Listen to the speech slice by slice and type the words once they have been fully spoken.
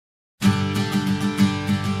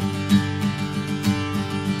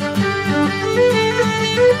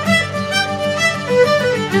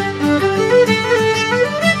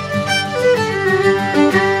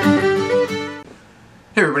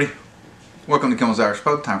Welcome to Kimmel's Irish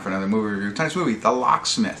Pub. Time for another movie review. Tonight's movie, The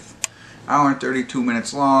Locksmith. Hour and 32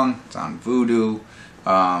 minutes long. It's on Vudu.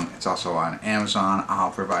 It's also on Amazon.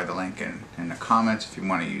 I'll provide the link in the comments if you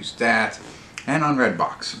want to use that. And on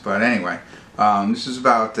Redbox. But anyway, this is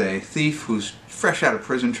about a thief who's fresh out of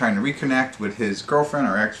prison trying to reconnect with his girlfriend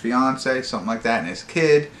or ex-fiance, something like that, and his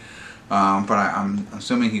kid. But I'm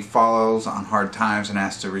assuming he follows on hard times and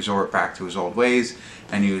has to resort back to his old ways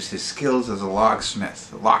and use his skills as a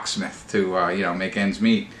locksmith to make ends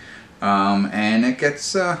meet. And it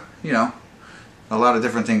gets a lot of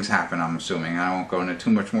different things happen. I'm assuming I won't go into too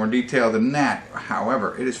much more detail than that.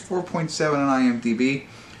 However, it is 4.7 on IMDb,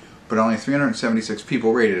 but only 376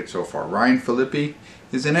 people rated it so far. Phillippe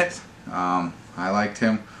is in it. I liked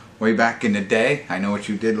him way back in the day. I Know What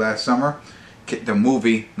You Did Last Summer. The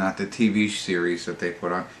movie, not the TV series that they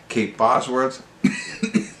put on. Kate Bosworth.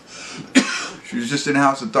 She was just in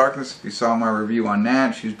House of Darkness. If you saw my review on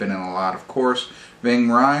that, she's been in a lot, of course. Ving,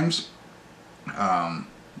 Rhames.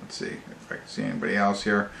 Let's see if I can see anybody else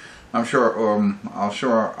here. I'm sure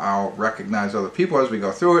I'll recognize other people as we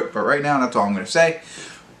go through it, but right now that's all I'm going to say.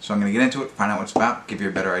 So I'm going to get into it, find out what it's about, give you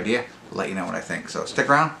a better idea, let you know what I think. So stick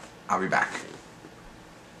around. I'll be back.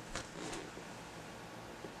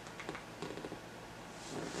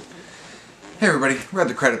 Hey everybody, read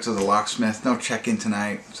the credits of The Locksmith. No check-in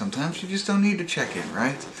tonight. Sometimes you just don't need to check in,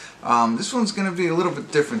 right? This one's going to be a little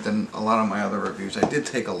bit different than a lot of my other reviews. I did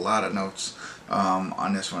take a lot of notes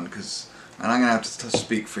on this one, and I'm going to have to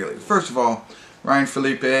speak freely. First of all,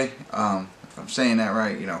 Phillippe, if I'm saying that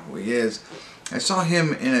right, you know who he is. I saw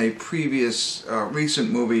him in a previous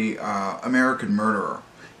recent movie, American Murderer,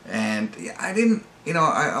 and I didn't,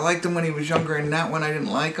 I liked him when he was younger, and that one I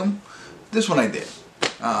didn't like him. This one I did.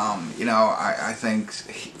 I think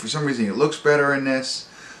for some reason he looks better in this,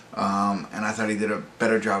 and I thought he did a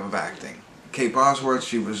better job of acting. Kate Bosworth,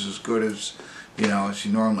 she was as good as, as she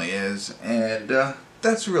normally is, and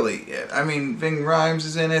that's really it. I mean, Ving Rhames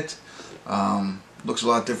is in it, looks a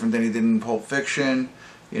lot different than he did in Pulp Fiction,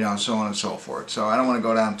 so on and so forth. So I don't want to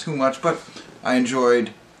go down too much, but I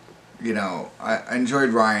enjoyed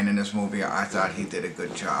Ryan in this movie. I thought he did a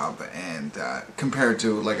good job, and compared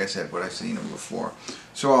to, like I said, what I've seen him before.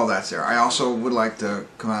 So all that's there. I also would like to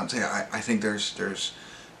come out and say I think there's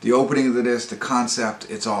the opening of this, the concept,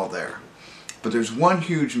 it's all there. But there's one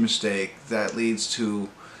huge mistake that leads to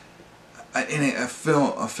a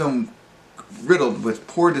film riddled with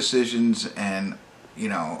poor decisions and,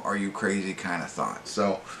 are you crazy kind of thoughts.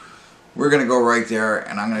 So we're going to go right there,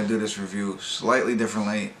 and I'm going to do this review slightly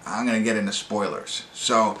differently. I'm going to get into spoilers.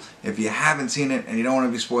 So if you haven't seen it and you don't want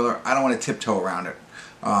to be spoiler, I don't want to tiptoe around it.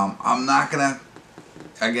 I'm not going to,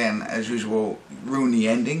 again, as usual, ruin the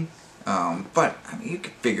ending. But I mean, you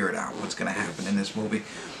can figure it out what's going to happen in this movie.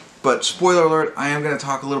 But spoiler alert, I am going to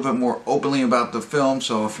talk a little bit more openly about the film.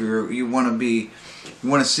 So if you want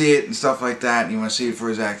to see it and stuff like that, and you want to see it for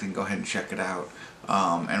his acting, go ahead and check it out.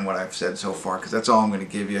 And what I've said so far, because that's all I'm going to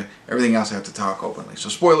give you. Everything else I have to talk openly. So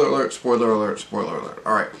spoiler alert, spoiler alert, spoiler alert.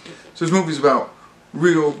 Alright, so this movie's about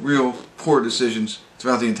real poor decisions. It's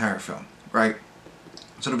about the entire film, right?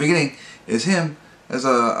 So the beginning is him as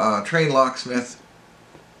a trained locksmith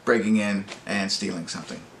breaking in and stealing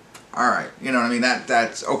something. Alright, you know what I mean?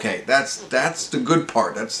 That's okay. That's the good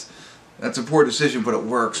part. That's a poor decision, but it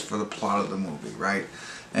works for the plot of the movie, right?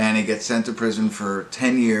 And he gets sent to prison for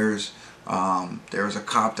 10 years. There was a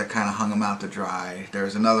cop that kind of hung him out to dry.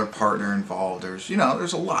 There's another partner involved. There's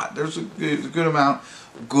a lot. There's a good amount,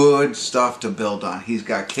 good stuff to build on. He's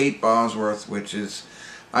got Kate Bosworth, which is,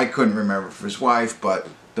 I couldn't remember for his wife, but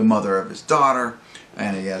the mother of his daughter,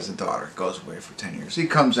 and he has a daughter. Goes away for 10 years. He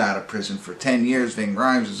comes out of prison for 10 years. Ving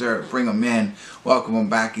Rhames is there to bring him in, welcome him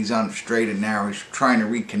back. He's on the straight and narrow. He's trying to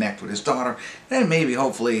reconnect with his daughter, and maybe,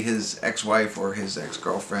 hopefully, his ex-wife or his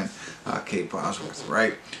ex-girlfriend, Kate Bosworth,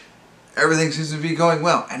 right? Everything seems to be going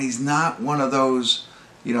well, and he's not one of those,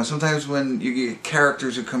 sometimes when you get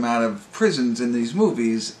characters who come out of prisons in these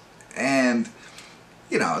movies, and,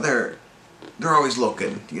 they're always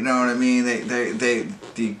looking, you know what I mean?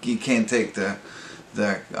 You can't take the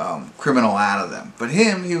criminal out of them. But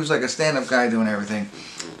he was like a stand-up guy doing everything,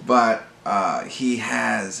 but he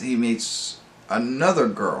meets another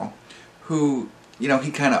girl who, he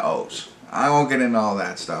kind of owes. I won't get into all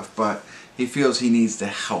that stuff, but he feels he needs to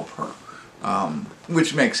help her,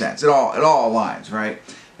 which makes sense. It all aligns, right?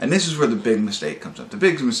 And this is where the big mistake comes up. The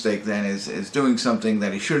big mistake then is doing something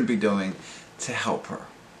that he shouldn't be doing to help her,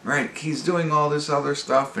 right? He's doing all this other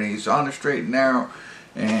stuff, and he's on the straight and narrow,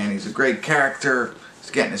 and he's a great character. He's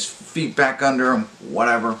getting his feet back under him,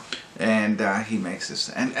 whatever, and he makes this.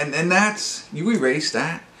 And that's, you erase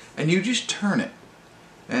that, and you just turn it.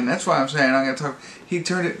 And that's why I'm saying I'm going to talk. He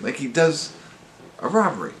turned it like he does a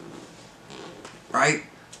robbery. Right?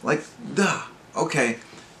 Like, duh. Okay.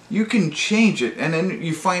 You can change it, and then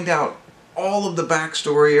you find out all of the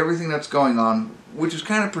backstory, everything that's going on, which is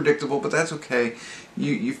kind of predictable, but that's okay.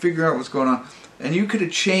 You figure out what's going on. And you could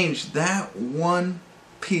have changed that one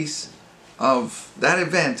piece of that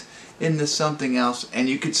event into something else, and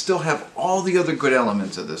you could still have all the other good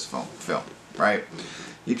elements of this film, right?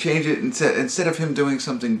 You change it, instead of him doing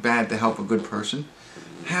something bad to help a good person,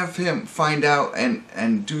 have him find out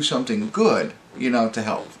and do something good, to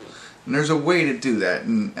help. And there's a way to do that,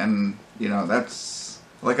 and that's,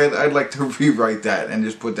 like, I'd like to rewrite that and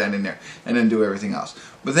just put that in there, and then do everything else.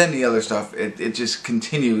 But then the other stuff, it just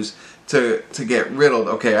continues to get riddled.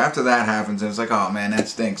 Okay, after that happens, and it's like, oh man, that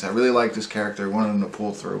stinks. I really like this character. I wanted him to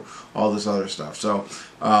pull through all this other stuff. So,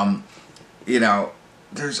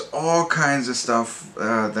 there's all kinds of stuff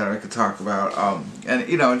that I could talk about.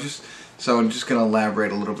 So I'm just going to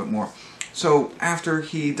elaborate a little bit more. So after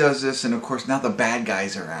he does this, and of course now the bad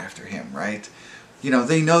guys are after him, right?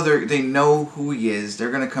 They know who he is.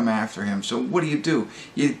 They're going to come after him. So what do?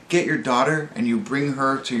 You get your daughter and you bring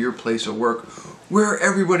her to your place of work, where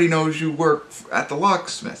everybody knows you work at the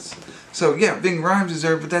Locksmith. So yeah, Ving Rhames is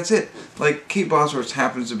there, but that's it. Like, Kate Bosworth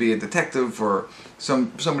happens to be a detective or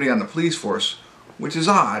somebody on the police force, which is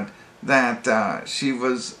odd that she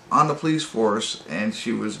was on the police force and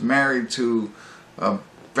she was married to a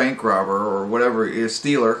bank robber or whatever, a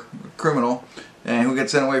stealer, a criminal, and who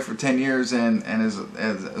gets sent away for 10 years and is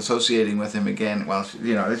associating with him again. Well,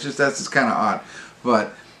 that's just kind of odd,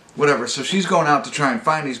 but whatever. So she's going out to try and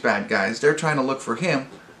find these bad guys. They're trying to look for him,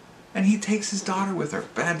 and he takes his daughter with her.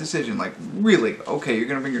 Bad decision. Like, really? Okay, you're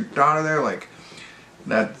gonna bring your daughter there? Like,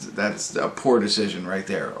 that's a poor decision right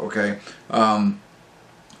there. Okay, and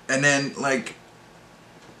then, like,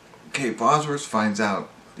 Kate Bosworth finds out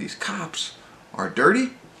these cops are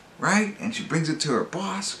dirty, right? And she brings it to her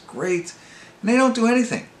boss. Great. And they don't do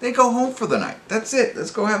anything. They go home for the night. That's it.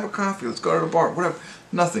 Let's go have a coffee. Let's go to the bar. Whatever.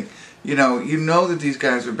 Nothing. You know that these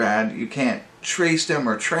guys are bad. You can't trace them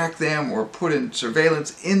or track them or put in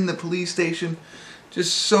surveillance in the police station.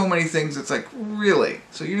 Just so many things. It's like, really?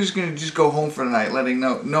 So you're just going to go home for the night,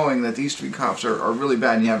 knowing that these 3 cops are really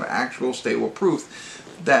bad, and you have actual stable proof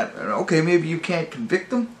that, okay, maybe you can't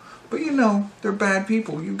convict them, but they're bad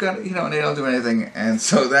people. You got, and they don't do anything. And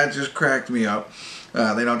so that just cracked me up.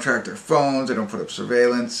 They don't track their phones. They don't put up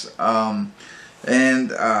surveillance.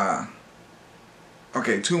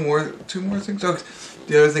 Okay, two more things. Okay.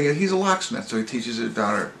 The other thing is he's a locksmith, so he teaches his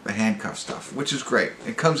daughter the handcuff stuff, which is great.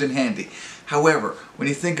 It comes in handy. However, when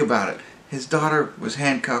you think about it, his daughter was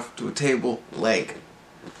handcuffed to a table leg.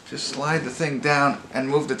 Just slide the thing down and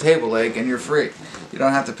move the table leg, and you're free. You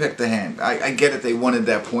don't have to pick the hand. I get it. They wanted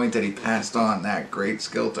that point that he passed on that great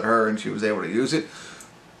skill to her, and she was able to use it.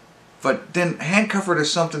 But then handcuff her to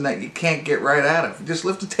something that you can't get right out of. Just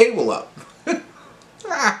lift the table up.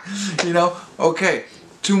 Okay,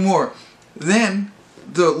 2 more. Then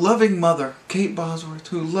the loving mother, Kate Bosworth,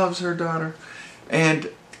 who loves her daughter, and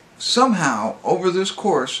somehow over this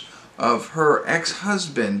course of her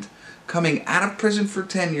ex-husband coming out of prison for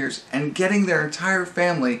 10 years and getting their entire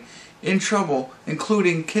family in trouble,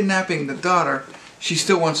 including kidnapping the daughter, she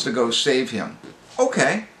still wants to go save him.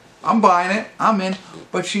 Okay, I'm buying it, I'm in,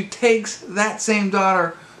 but she takes that same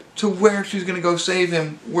daughter to where she's going to go save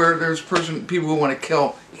him, where there's people who want to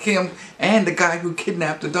kill him and the guy who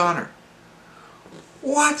kidnapped the daughter.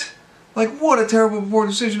 What? Like, what a terrible, poor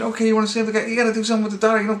decision. Okay, you want to save the guy, you got to do something with the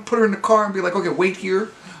daughter. You don't put her in the car and be like, okay, wait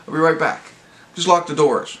here, I'll be right back. Just lock the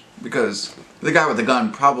doors, because the guy with the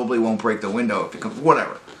gun probably won't break the window if he comes,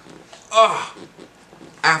 whatever. Ugh.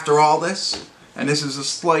 After all this, and this is a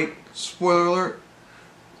slight spoiler alert,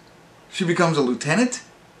 she becomes a lieutenant?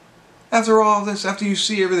 After all this, after you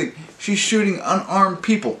see everything, she's shooting unarmed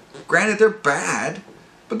people. Granted, they're bad,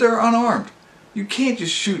 but they're unarmed. You can't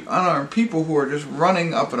just shoot unarmed people who are just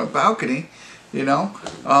running up in a balcony, And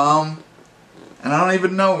I don't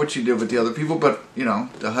even know what she did with the other people, but,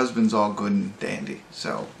 the husband's all good and dandy.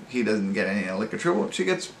 So he doesn't get any liquor trouble. She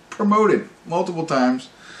gets promoted multiple times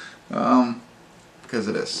because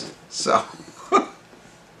of this. So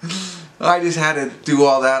I just had to do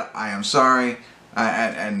all that. I am sorry. I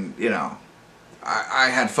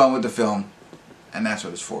had fun with the film, and that's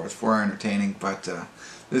what it's for. It's for entertaining, but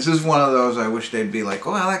this is one of those I wish they'd be like,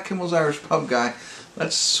 oh, that Kimmel's Irish Pub guy,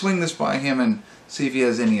 let's swing this by him and see if he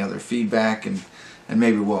has any other feedback, and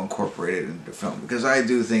maybe we'll incorporate it into the film, because I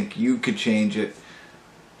do think you could change it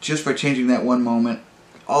just by changing that one moment.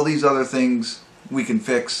 All these other things we can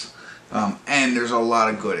fix, and there's a lot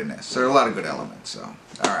of good in this. There are a lot of good elements, so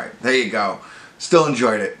alright, there you go. Still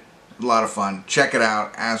enjoyed it. A lot of fun. Check it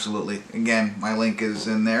out, absolutely. Again, my link is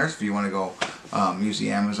in there if you want to go use the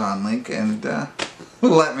Amazon link, and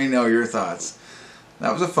let me know your thoughts.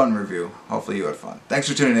 That was a fun review. Hopefully you had fun. Thanks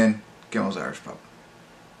for tuning in. Kimmel's Irish Pub.